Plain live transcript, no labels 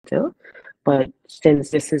title. But since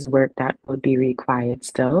this is work that would be required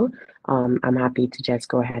still, I'm happy to just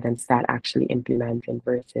go ahead and start actually implementing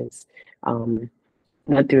versus um,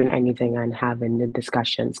 not doing anything and having the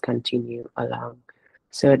discussions continue along.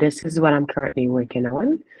 So this is what I'm currently working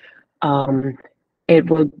on. Um, it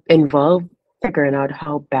will involve figuring out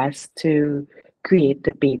how best to create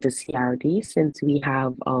the beta CRD since we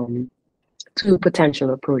have two potential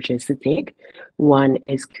approaches to take. One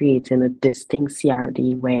is creating a distinct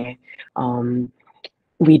CRD where um,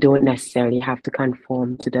 we don't necessarily have to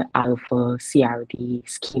conform to the alpha CRD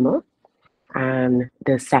schema. And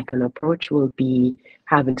the second approach will be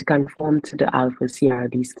having to conform to the alpha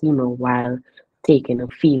CRD schema while taking a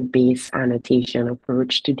field-based annotation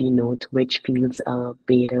approach to denote which fields are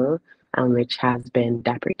beta and which has been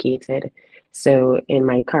deprecated. So in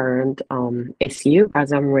my current issue,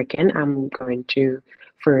 as I'm working, I'm going to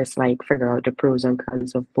first like figure out the pros and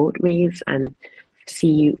cons of both ways and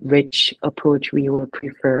see which approach we will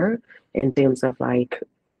prefer in terms of like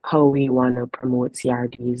how we want to promote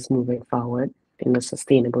CRDs moving forward in a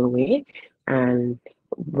sustainable way. And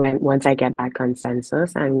once I get that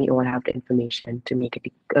consensus and we all have the information to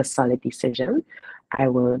make a solid decision, I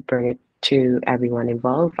will bring it to everyone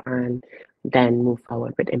involved and then move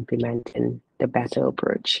forward with implementing the better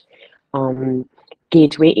approach. Um,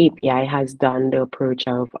 Gateway API has done the approach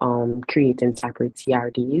of creating separate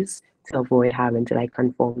CRDs to avoid having to like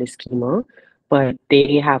conform the schema, but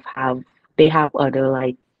they have other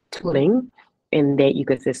like tooling in their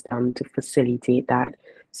ecosystem to facilitate that.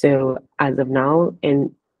 So as of now,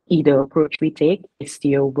 in either approach we take,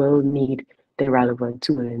 Istio will need the relevant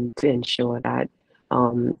tooling to ensure that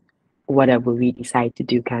whatever we decide to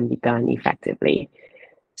do can be done effectively.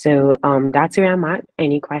 So that's where I'm at.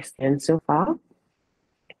 Any questions so far?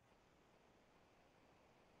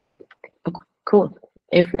 Oh, cool.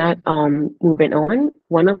 If not, moving on,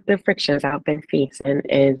 one of the frictions I've been facing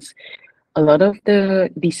is a lot of the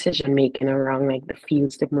decision making around like the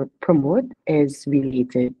fields to promote is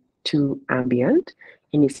related to ambient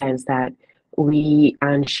in the sense that we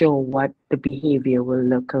aren't sure what the behavior will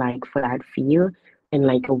look like for that field in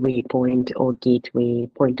like a waypoint or gateway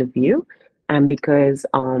point of view. And because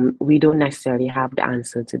we don't necessarily have the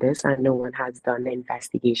answer to this and no one has done the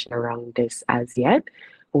investigation around this as yet,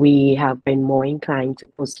 we have been more inclined to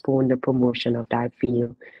postpone the promotion of that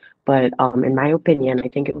field. But in my opinion, I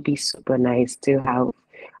think it would be super nice to have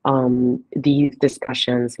these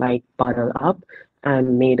discussions like bottle up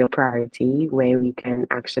and made a priority where we can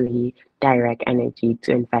actually direct energy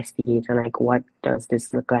to investigate and like what does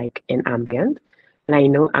this look like in ambient. And I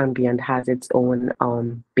know ambient has its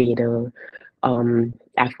own beta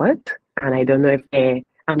effort, and I don't know if they.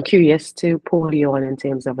 I'm curious to pull you on in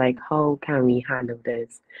terms of like how can we handle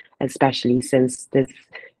this, especially since this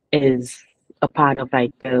is a part of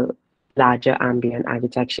like the larger ambient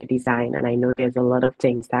architecture design. And I know there's a lot of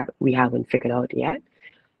things that we haven't figured out yet,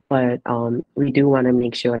 but we do want to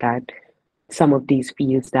make sure that some of these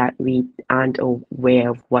fields that we aren't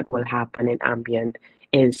aware of what will happen in ambient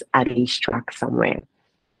is at least tracked somewhere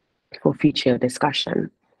for future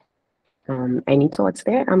discussion. Any thoughts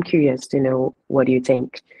there? I'm curious to know what do you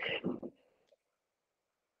think?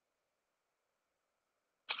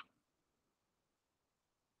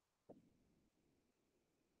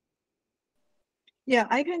 Yeah,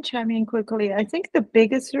 I can chime in quickly. I think the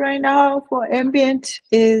biggest right now for ambient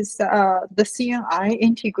is the CNI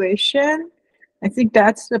integration. I think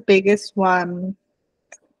that's the biggest one.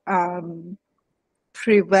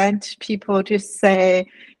 Prevent people to say,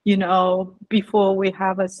 before we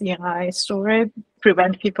have a CNI story,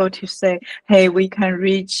 prevent people to say, hey, we can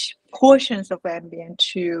reach portions of ambient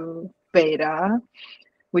to beta,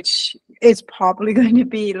 which is probably going to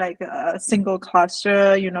be like a single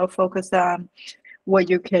cluster, focused on what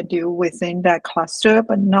you can do within that cluster,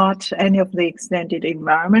 but not any of the extended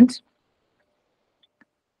environment.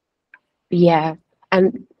 Yeah,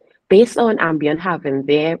 and based on ambient having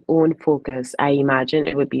their own focus, I imagine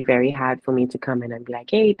it would be very hard for me to come in and be like,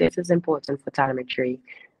 hey, this is important for telemetry.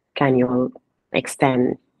 Can you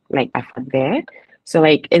extend like effort there? So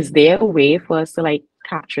like, is there a way for us to like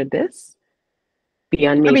capture this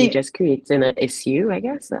beyond maybe just creating an issue, I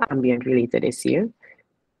guess, an ambient related issue?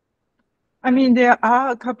 There are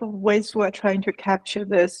a couple of ways we're trying to capture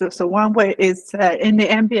this. So one way is in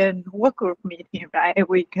the ambient work group meeting, right?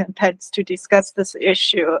 We can tend to discuss this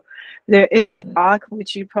issue. There is a doc,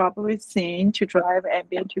 which you've probably seen, to drive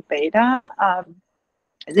ambient to beta.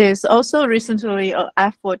 There's also recently an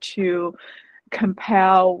effort to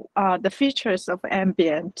compare the features of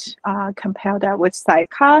ambient, compare that with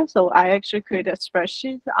sidecar. So I actually created a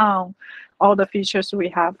spreadsheet on all the features we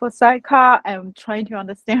have for sidecar and trying to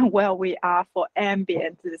understand where we are for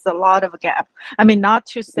ambient. There's a lot of gap. I mean, not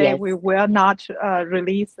to say Yes. we will not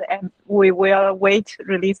release and we will wait to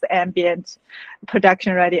release the ambient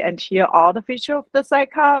production ready until all the feature of the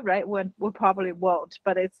sidecar, right? When we probably won't,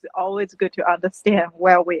 but it's always good to understand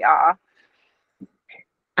where we are.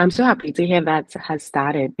 I'm so happy to hear that has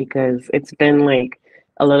started because it's been like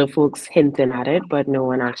a lot of folks hinting at it, but no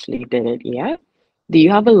one actually did it yet. Do you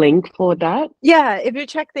have a link for that? Yeah, if you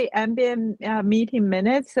check the ambient meeting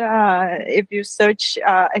minutes, if you search,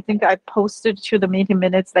 I think I posted to the meeting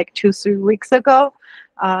minutes like 2-3 weeks ago.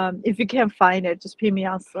 If you can find it, just pin me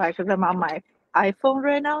on Slack because I'm on my iPhone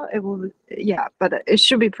right now. It will, yeah, but it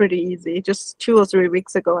should be pretty easy. Just 2 or 3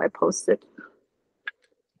 weeks ago, I posted.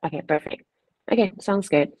 Okay, perfect. Okay, sounds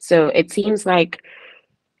good. So it seems like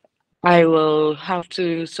I will have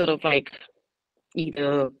to sort of like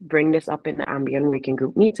either bring this up in the ambient working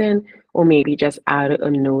group meeting or maybe just add a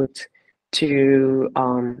note to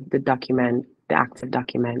the document, the active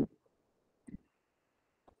document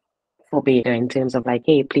for beta in terms of like,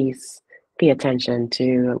 hey, please pay attention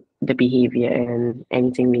to the behavior and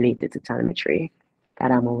anything related to telemetry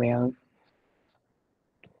that I'm aware of.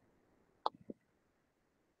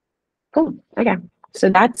 Cool. Okay. So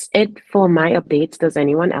that's it for my updates. Does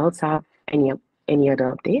anyone else have any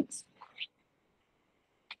other updates?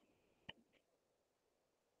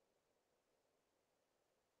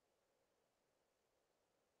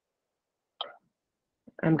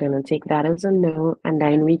 I'm gonna take that as a no, and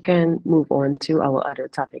then we can move on to our other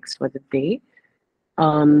topics for the day.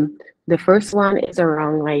 The first one is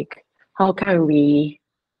around like how can we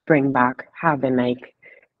bring back having like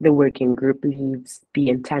the working group leads be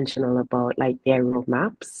intentional about like their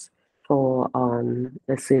roadmaps for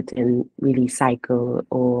a certain release cycle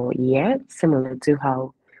or year, similar to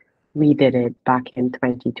how we did it back in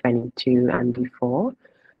 2022 and before.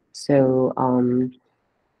 So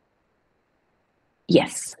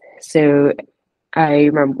yes. So I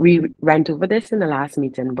remember we went over this in the last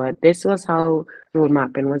meeting, but this was how road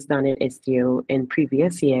mapping was done in Istio in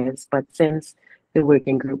previous years. But since the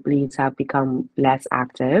working group leads have become less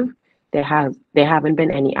active, there haven't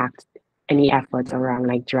been any efforts around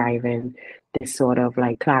like driving this sort of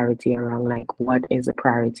like clarity around like what is a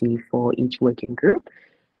priority for each working group.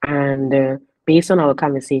 And based on our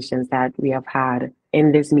conversations that we have had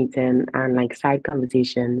in this meeting and like side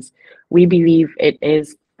conversations, we believe it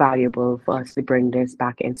is valuable for us to bring this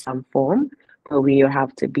back in some form, but we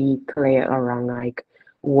have to be clear around like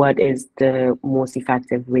what is the most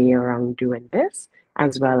effective way around doing this,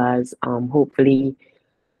 as well as hopefully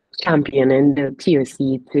championing the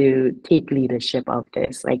TOC to take leadership of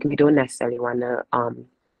this. Like we don't necessarily want to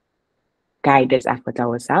guide this effort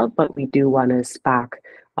ourselves, but we do want to spark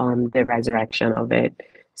the resurrection of it.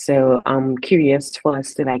 So I'm curious for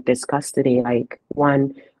us to like discuss today, like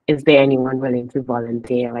one, is there anyone willing to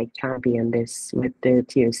volunteer, like champion this with the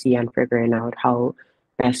TOC and figuring out how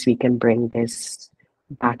best we can bring this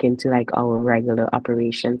back into like our regular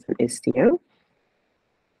operations in Istio?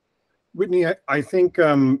 Whitney, I think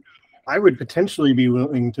I would potentially be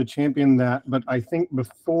willing to champion that, but I think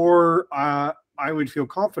before I would feel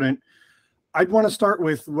confident, I'd want to start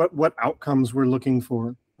with what outcomes we're looking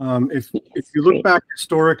for. If you look back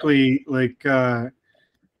historically, like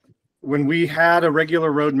when we had a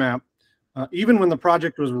regular roadmap, even when the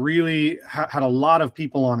project was really had a lot of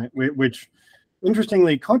people on it, which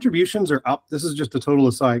interestingly, contributions are up. This is just a total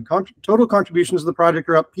aside. Total contributions to the project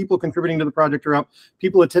are up. People contributing to the project are up.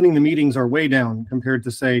 People attending the meetings are way down compared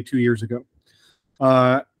to, say, 2 years ago.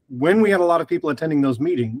 When we had a lot of people attending those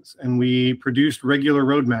meetings and we produced regular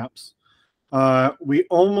roadmaps, we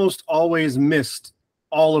almost always missed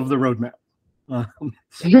all of the roadmap.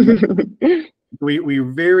 We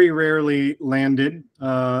very rarely landed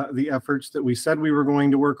the efforts that we said we were going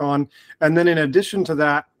to work on. And then in addition to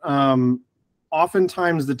that,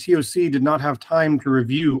 oftentimes the TOC did not have time to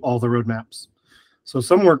review all the roadmaps. So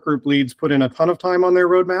some work group leads put in a ton of time on their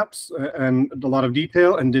roadmaps and a lot of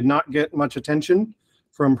detail and did not get much attention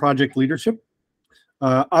from project leadership.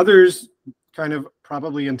 Others, kind of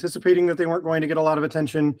probably anticipating that they weren't going to get a lot of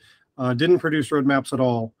attention, didn't produce roadmaps at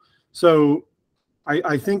all. So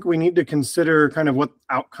I think we need to consider kind of what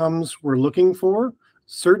outcomes we're looking for.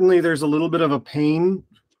 Certainly there's a little bit of a pain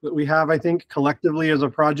that we have, I think, collectively as a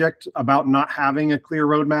project about not having a clear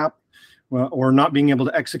roadmap or not being able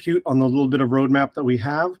to execute on the little bit of roadmap that we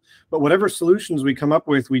have. But whatever solutions we come up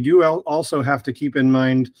with, we do also have to keep in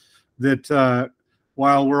mind that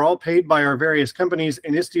while we're all paid by our various companies,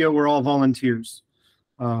 in Istio, we're all volunteers.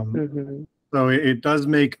 So it does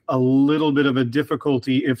make a little bit of a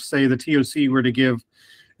difficulty if, say, the TOC were to give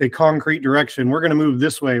a concrete direction. We're going to move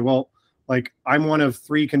this way. Well, like I'm one of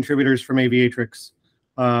 3 contributors from Aviatrix.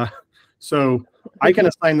 So I can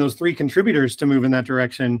assign those 3 contributors to move in that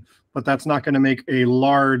direction, but that's not going to make a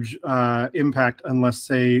large impact unless,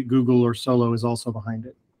 say, Google or Solo is also behind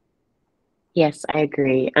it. Yes, I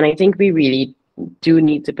agree. And I think we really do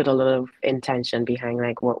need to put a lot of intention behind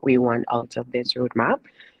like what we want out of this roadmap.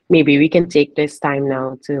 Maybe we can take this time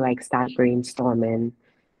now to like start brainstorming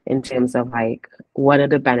in terms of like what are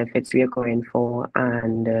the benefits we are going for,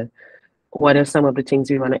 and what are some of the things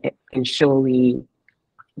we want to ensure we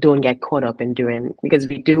don't get caught up in doing, because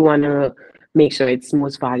we do want to make sure it's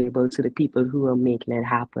most valuable to the people who are making it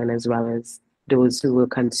happen as well as those who will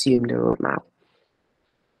consume the roadmap.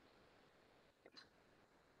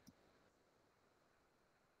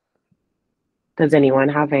 Does anyone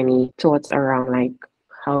have any thoughts around like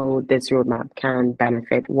how this roadmap can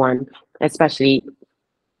benefit one, especially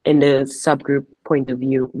in the subgroup point of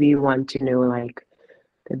view? We want to know like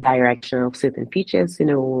the direction of certain features, you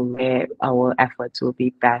know, where our efforts will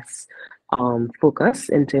be best focused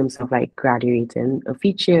in terms of like graduating a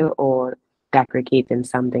feature or deprecating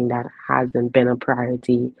something that hasn't been a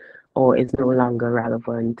priority or is no longer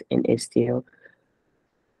relevant in Istio.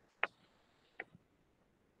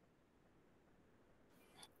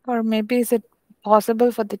 Or maybe is it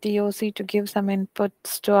possible for the TOC to give some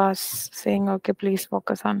inputs to us saying, okay, please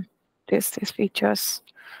focus on these features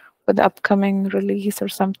for the upcoming release or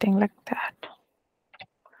something like that?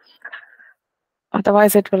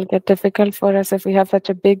 Otherwise, it will get difficult for us if we have such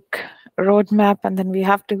a big roadmap and then we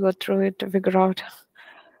have to go through it to figure out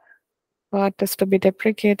what is to be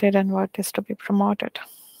deprecated and what is to be promoted.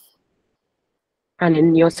 And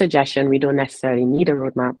in your suggestion, we don't necessarily need a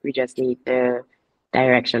roadmap. We just need the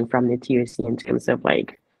direction from the TOC in terms of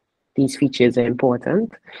like these features are important.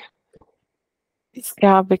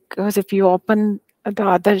 Yeah, because if you open the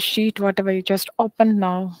other sheet, whatever you just opened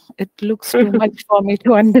now, it looks too much for me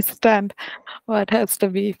to understand what has to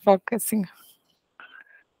be focusing.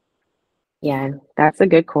 Yeah, that's a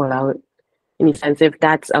good call out. In a sense, if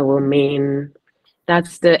that's our main,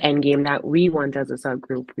 that's the end game that we want as a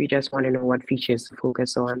subgroup. We just want to know what features to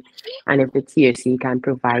focus on. And if the TOC can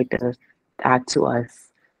provide that to us,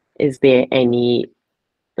 is there any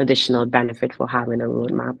additional benefit for having a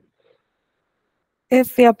roadmap?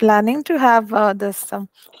 If we are planning to have this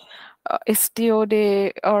Istio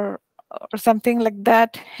Day or something like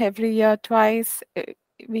that every year twice,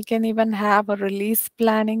 we can even have a release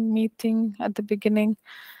planning meeting at the beginning.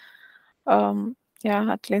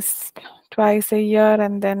 Yeah, at least twice a year,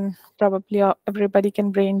 and then probably everybody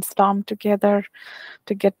can brainstorm together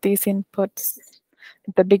to get these inputs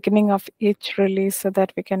at the beginning of each release so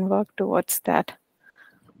that we can work towards that.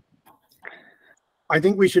 I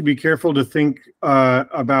think we should be careful to think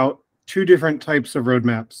about 2 different types of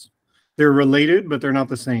roadmaps. They're related, but they're not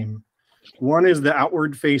the same. One is the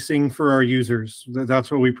outward facing for our users. That's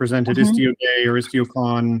what we presented, Istio Day or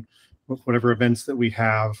IstioCon, whatever events that we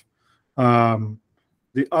have.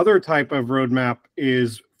 The other type of roadmap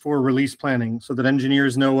is for release planning so that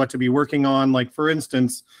engineers know what to be working on. Like for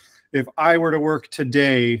instance, if I were to work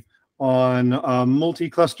today on a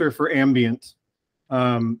multi-cluster for ambient,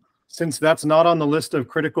 since that's not on the list of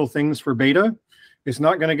critical things for beta, it's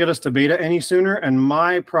not going to get us to beta any sooner. And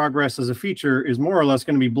my progress as a feature is more or less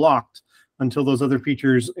going to be blocked until those other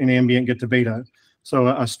features in ambient get to beta. So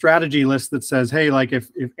a strategy list that says, hey, like if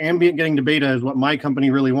ambient getting to beta is what my company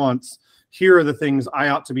really wants, here are the things I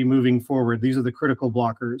ought to be moving forward. These are the critical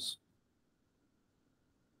blockers.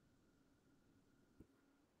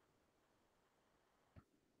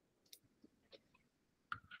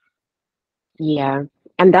 Yeah,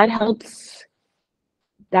 and that helps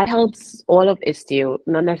all of Istio,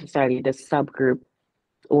 not necessarily the subgroup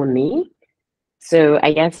only. So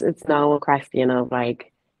I guess it's now a question of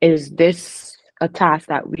like, is this a task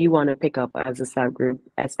that we want to pick up as a subgroup,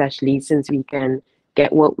 especially since we can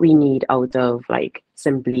get what we need out of like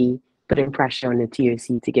simply putting pressure on the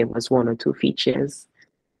TOC to give us 1 or 2 features?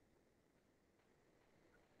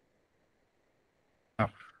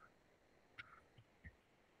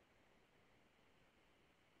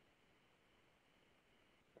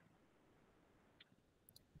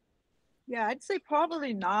 Yeah, I'd say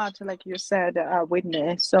probably not, like you said,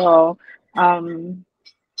 Whitney. So I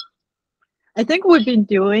think we've been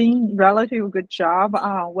doing relatively good job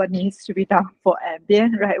on what needs to be done for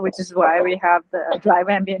ambient, right? Which is why we have the drive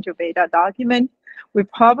ambient to beta document. We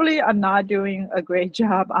probably are not doing a great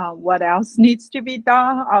job on what else needs to be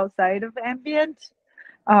done outside of ambient.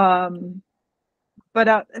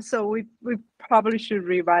 So we probably should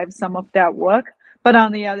revive some of that work. But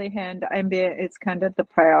on the other hand, ambient is kind of the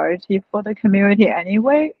priority for the community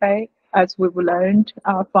anyway, right? As we've learned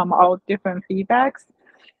from all different feedbacks.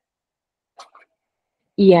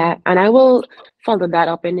 Yeah, and I will follow that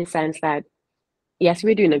up in the sense that yes,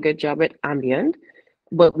 we're doing a good job with ambient,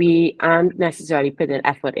 but we aren't necessarily putting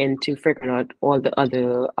effort into figuring out all the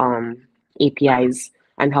other APIs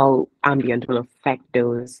and how ambient will affect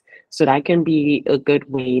those. So that can be a good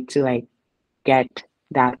way to like get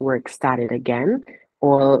that work started again,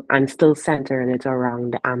 or and still centering it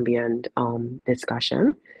around the ambient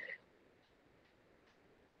discussion.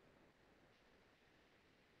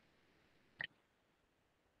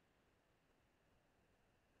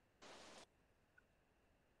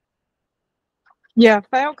 Yeah,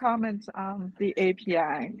 final comments on the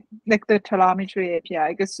API, like the telemetry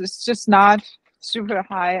API, because it's just not super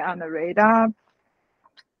high on the radar.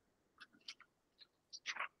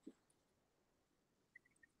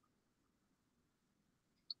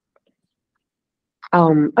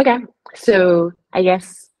 Okay, so I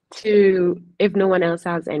guess to if no one else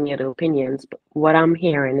has any other opinions, what I'm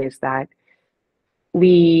hearing is that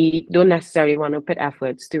we don't necessarily want to put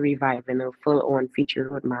efforts to reviving a full-on feature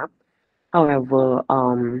roadmap. However,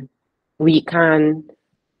 we can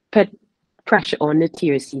put pressure on the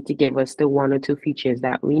TOC to give us the one or two features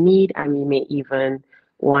that we need, and we may even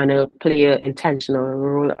want to play an intentional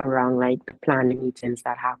role around like the planning meetings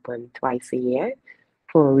that happen twice a year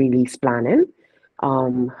for release planning.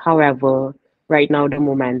 However, right now the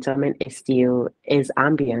momentum in Istio is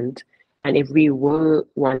ambient, and if we were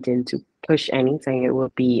wanting to push anything, it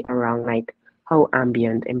would be around like how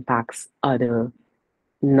ambient impacts other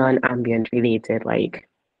non-ambient related like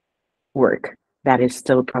work that is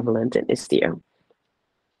still prevalent in Istio.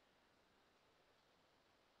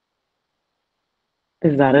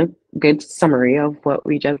 Is that a good summary of what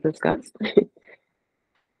we just discussed?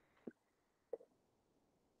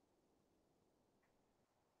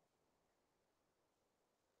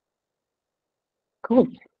 Cool.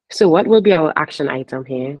 So what will be our action item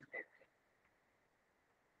here?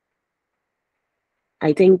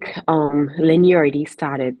 I think Lynn, you already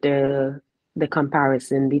started the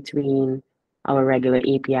comparison between our regular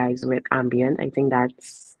APIs with ambient. I think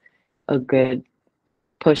that's a good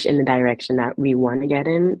push in the direction that we want to get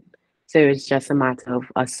in. So it's just a matter of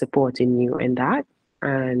us supporting you in that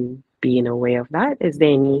and being aware of that. Is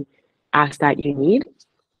there any ask that you need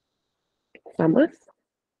from us?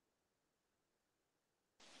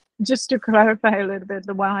 Just to clarify a little bit,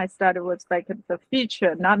 the one I started was like the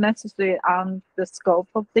feature, not necessarily on the scope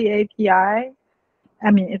of the API.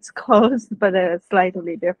 I mean, it's close, but it's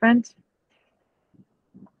slightly different.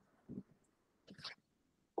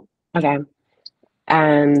 Okay.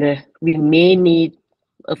 And we may need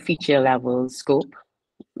a feature level scope.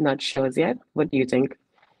 Not sure yet. What do you think?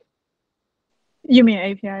 You mean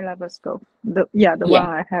API level scope? The Yeah. one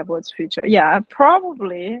I have was feature. Yeah,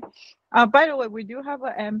 probably. By the way, we do have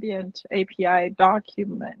an ambient API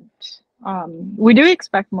document. We do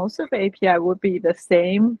expect most of the API would be the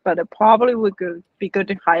same, but it probably would be good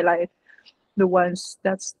to highlight the ones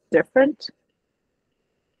that's different.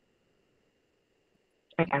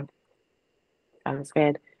 Okay. Sounds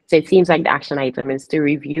good. So it seems like the action item is to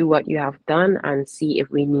review what you have done and see if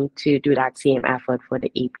we need to do that same effort for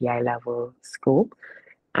the API level scope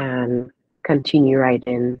and continue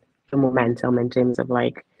writing the momentum in terms of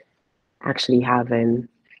like actually having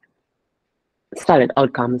solid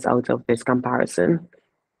outcomes out of this comparison.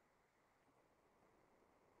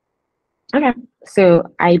 Okay,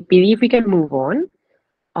 so I believe we can move on.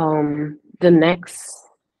 The next,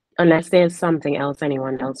 unless there's something else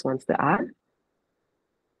anyone else wants to add.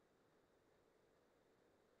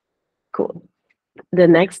 Cool. The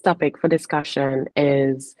next topic for discussion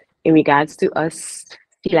is in regards to us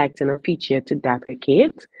selecting a feature to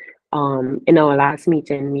deprecate. In our last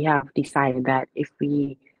meeting, we have decided that if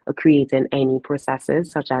we are creating any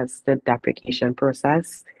processes, such as the deprecation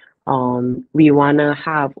process, we want to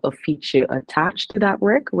have a feature attached to that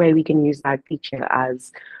work where we can use that feature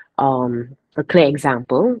as a clear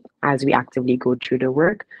example as we actively go through the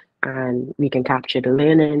work, and we can capture the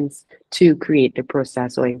learnings to create the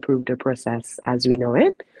process or improve the process as we know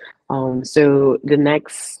it. So the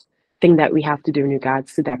next thing that we have to do in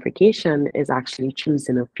regards to deprecation is actually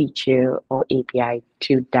choosing a feature or API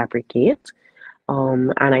to deprecate.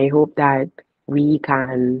 And I hope that we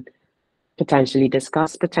can potentially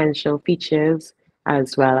discuss potential features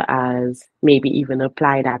as well as maybe even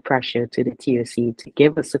apply that pressure to the TOC to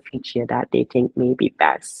give us a feature that they think may be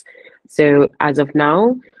best. So as of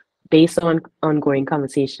now, based on ongoing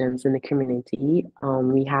conversations in the community,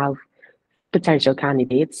 we have potential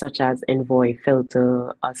candidates such as Envoy, Filter,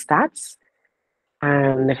 or Stats.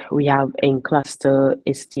 and we have in cluster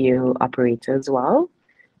Istio operator as well,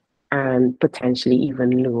 and potentially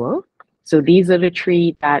even Lua. So these are the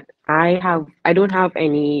three that I have. I don't have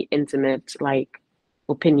any intimate like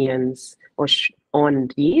opinions or on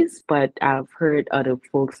these, but I've heard other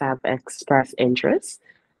folks have expressed interest,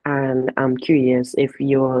 and I'm curious if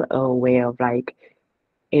you're aware of like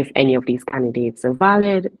if any of these candidates are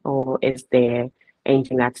valid, or is there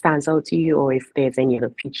anything that stands out to you, or if there's any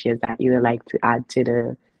other features that you would like to add to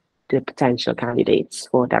the potential candidates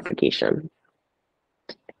for the application.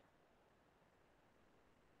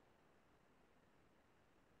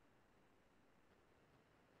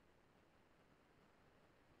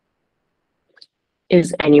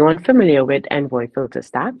 Is anyone familiar with Envoy filter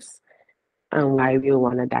stats and why we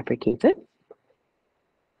want to deprecate it?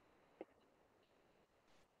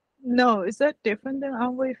 No, is that different than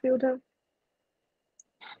Envoy filter?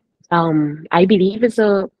 I believe it's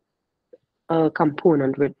a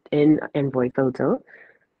component within Envoy filter.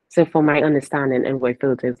 So for my understanding, Envoy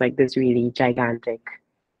filter is like this really gigantic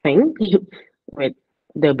thing with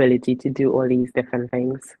the ability to do all these different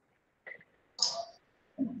things.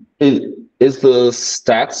 Is the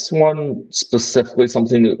stats one specifically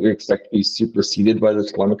something that we expect to be superseded by the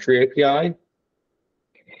telemetry API?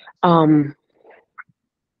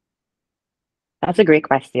 That's a great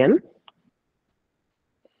question.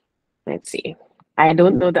 Let's see. I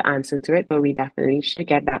don't know the answer to it, but we definitely should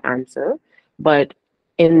get that answer. But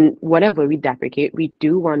in whatever we deprecate, we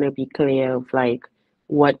do want to be clear of like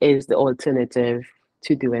what is the alternative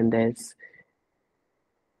to doing this.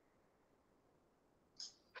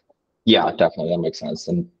 Yeah, definitely, that makes sense.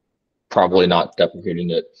 And probably not deprecating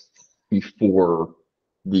it before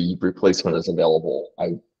the replacement is available,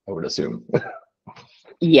 I would assume.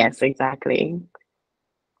 Yes, exactly.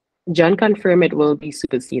 John confirmed it will be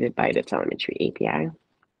superseded by the telemetry API.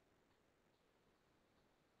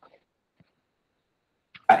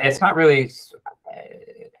 It's not really,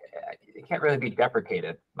 it can't really be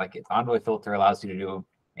deprecated. Like its Envoy filter allows you to do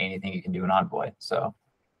anything you can do in Envoy. So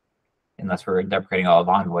unless we're deprecating all of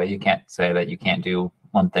Envoy, you can't say that you can't do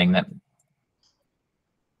one thing that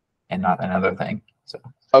and not another thing. So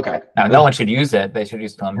okay. Now no one should use it. They should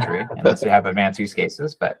use telemetry unless they have advanced use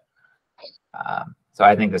cases. But so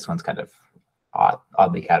I think this one's kind of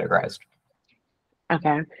oddly categorized.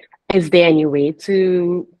 Okay. Is there any way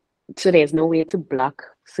to, so there's no way to block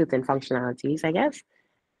certain functionalities, I guess?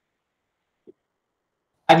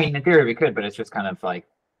 I mean, in theory we could, but it's just kind of like,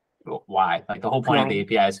 why? Like the whole point of the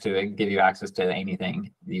API is to give you access to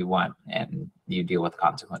anything you want and you deal with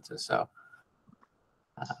consequences. So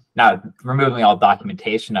now removing all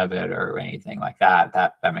documentation of it or anything like that,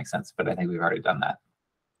 that makes sense. But I think we've already done that.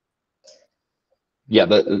 Yeah,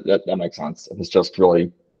 that makes sense. It's just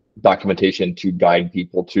really documentation to guide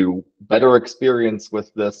people to better experience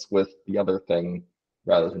with this, with the other thing,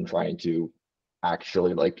 rather than trying to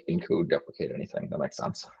actually like encode deprecate anything. That makes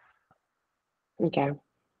sense. Okay,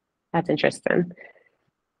 that's interesting.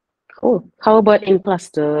 Cool. How about in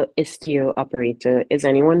cluster Istio operator? Is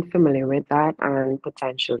anyone familiar with that and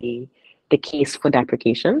potentially the case for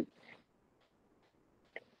deprecation?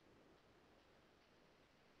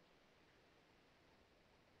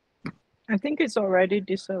 I think it's already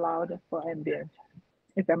disallowed for ambient,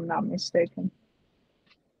 if I'm not mistaken.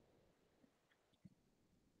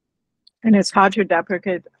 And it's hard to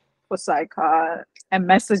deprecate for sidecar and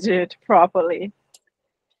message it properly.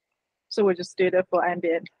 So we just did it for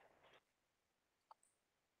ambient.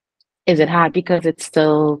 Is it hard because it's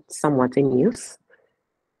still somewhat in use?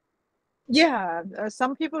 Yeah,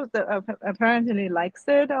 some people that apparently likes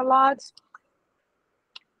it a lot.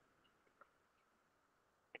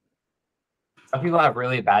 Some people have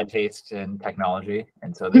really bad taste in technology,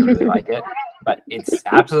 and so they really like it, but it's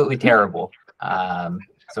absolutely terrible.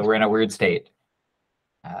 So we're in a weird state.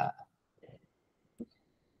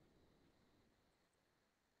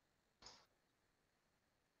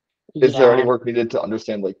 Is there any work needed to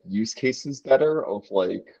understand like use cases better of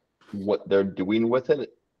like what they're doing with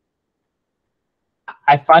it?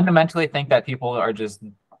 I fundamentally think that people are just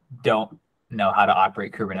don't know how to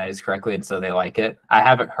operate Kubernetes correctly, and so they like it. I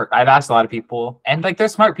haven't heard. I've asked a lot of people, and like they're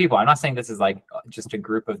smart people. I'm not saying this is like just a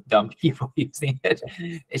group of dumb people using it.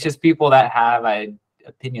 It's just people that have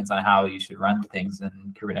opinions on how you should run things in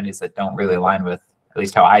Kubernetes that don't really align with at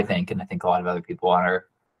least how I think, and I think a lot of other people on our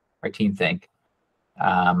team think.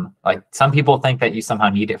 Like some people think that you somehow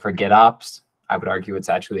need it for GitOps. I would argue it's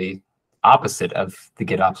actually opposite of the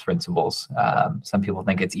GitOps principles. Some people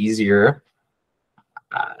think it's easier.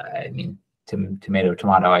 I mean, tomato,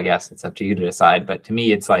 tomato, I guess. It's up to you to decide. But to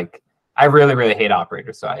me, it's like, I really, really hate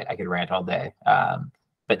operators, so I could rant all day.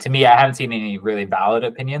 But But to me, I haven't seen any really valid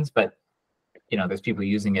opinions, but you know, there's people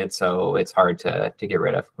using it, so it's hard to get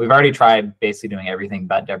rid of. We've already tried basically doing everything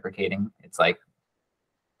but deprecating. It's like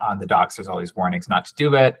on the docs, there's always warnings not to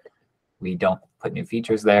do it. We don't put new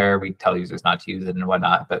features there. We tell users not to use it and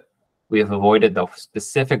whatnot, but we have avoided the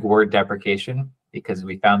specific word deprecation because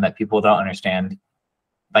we found that people don't understand.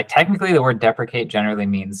 Like technically the word deprecate generally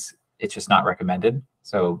means it's just not recommended.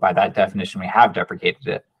 So by that definition, we have deprecated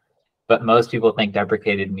it. But most people think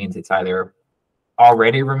deprecated means it's either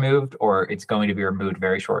already removed or it's going to be removed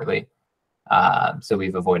very shortly. So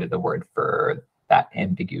we've avoided the word for that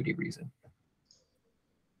ambiguity reason.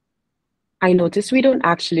 I noticed we don't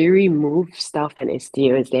actually remove stuff in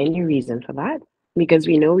Istio. Is there any reason for that? Because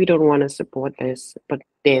we know we don't want to support this, but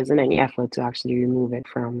there isn't any effort to actually remove it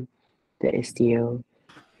from the Istio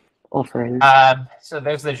offering. So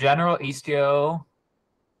there's the general Istio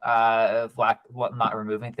not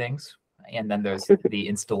removing things. And then there's the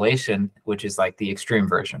installation, which is like the extreme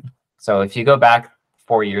version. So if you go back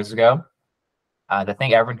 4 years ago, the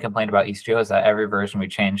thing everyone complained about Istio is that every version we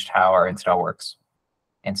changed how our install works.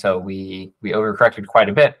 And so we overcorrected quite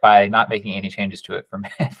a bit by not making any changes to it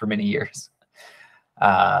for many years.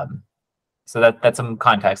 So that's some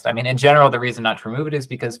context. I mean, in general, the reason not to remove it is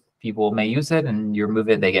because people may use it, and you remove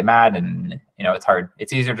it, they get mad, and you know it's hard.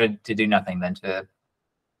 It's easier to do nothing than to.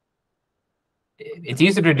 It's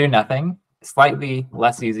easier to do nothing, slightly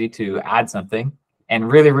less easy to add something,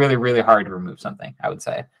 and really, really, really hard to remove something, I would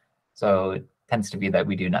say. So it tends to be that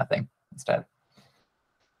we do nothing instead.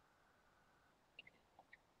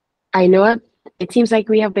 I know it seems like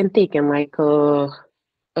we have been taking like a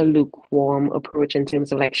lukewarm approach in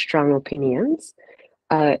terms of like strong opinions.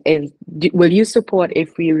 Will you support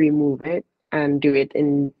if we remove it and do it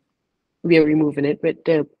we're removing it with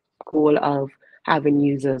the goal of having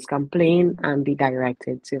users complain and be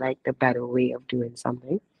directed to like the better way of doing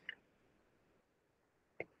something?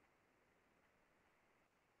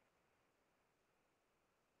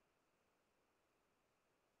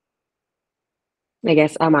 I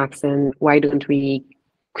guess I'm asking, why don't we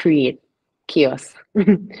create chaos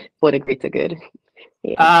for the greater good?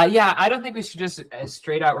 Yeah, I don't think we should just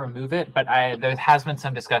straight out remove it, but there has been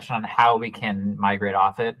some discussion on how we can migrate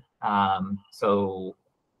off it. So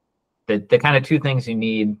the kind of two things you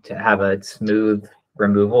need to have a smooth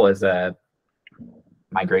removal is a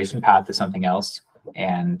migration path to something else.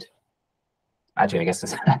 And actually, I guess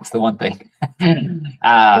that's the one thing.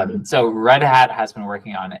 So Red Hat has been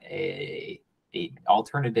working on a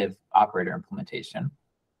alternative operator implementation,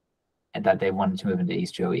 and that they wanted to move into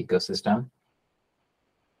Istio ecosystem.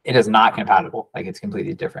 It is not compatible, like it's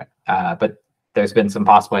completely different. But there's been some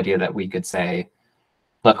possible idea that we could say,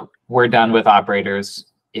 look, we're done with operators.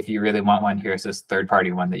 If you really want one, here's this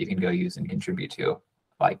third-party one that you can go use and contribute to.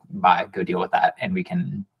 Like, go deal with that, and we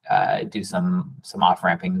can do some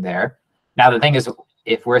off-ramping there. Now, the thing is,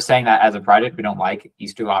 if we're saying that as a project, we don't like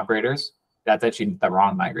Istio operators, that's actually the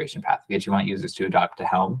wrong migration path. We actually want users to adopt to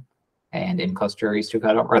Helm and in cluster Istio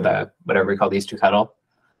cuddle, or the whatever we call the Istio cuddle.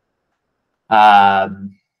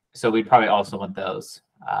 So we'd probably also want those.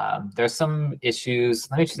 There's some issues.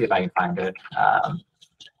 Let me just see if I can find it.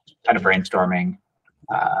 Kind of brainstorming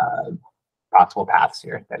possible paths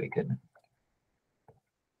here that we could.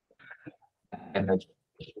 In the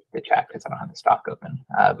chat, because I don't have the stock open,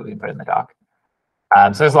 but we can put it in the doc.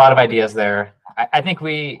 So there's a lot of ideas there. I think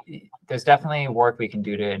there's definitely work we can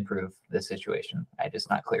do to improve the situation. I'm just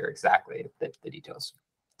not clear exactly the details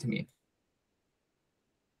to me.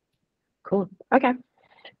 Cool. Okay.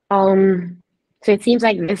 So it seems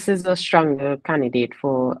like this is a stronger candidate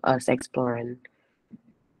for us exploring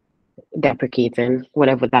deprecating,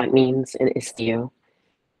 whatever that means in Istio.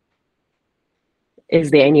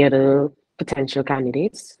 Is there any other potential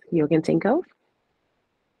candidates you can think of?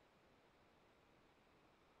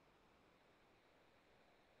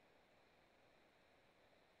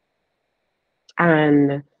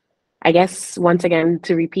 And I guess, once again,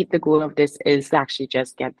 to repeat, the goal of this is to actually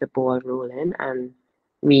just get the ball rolling, and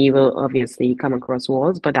we will obviously come across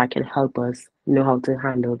walls, but that can help us know how to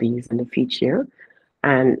handle these in the future.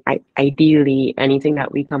 And ideally, anything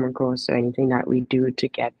that we come across or anything that we do to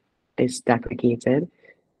get this deprecated,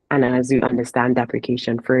 and as we understand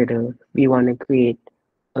deprecation further, we want to create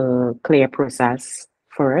a clear process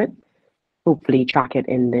for it. Hopefully track it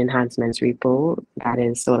in the enhancements repo. That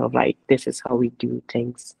is sort of like, this is how we do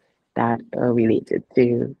things that are related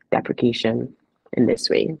to deprecation in this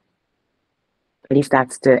way. At least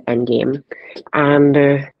that's the end game.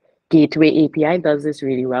 And Gateway API does this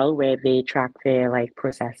really well, where they track their like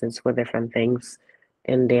processes for different things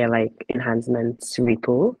in their like enhancements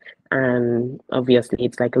repo. And obviously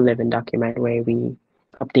it's like a living document where we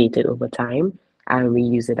updated over time, and we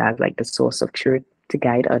use it as like the source of truth to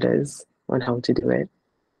guide others on how to do it.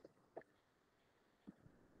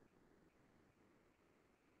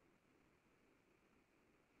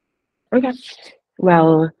 Okay.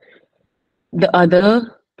 Well, the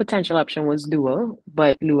other potential option was Lua,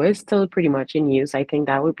 but Lua is still pretty much in use. I think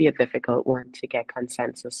that would be a difficult one to get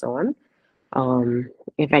consensus on.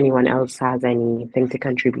 If anyone else has anything to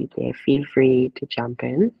contribute there, feel free to jump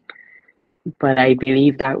in. But I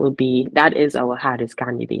believe that is our hardest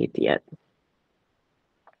candidate yet.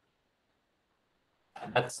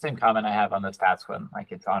 That's the same comment I have on the stats when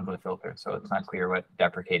like it's on with filter, so it's not clear what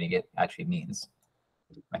deprecating it actually means.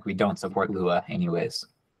 Like we don't support Lua anyways.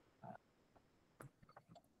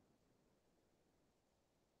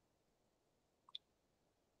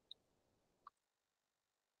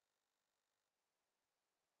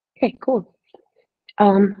 Okay, cool.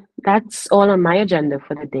 That's all on my agenda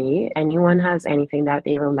for the day. Anyone has anything that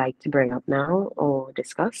they would like to bring up now or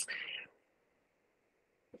discuss?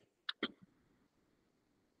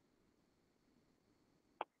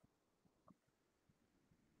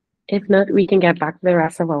 If not, we can get back to the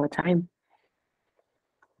rest of our time.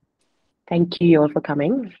 Thank you all for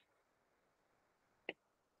coming.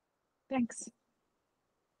 Thanks.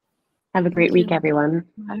 Have a great Thank you. week, everyone.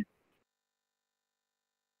 Bye.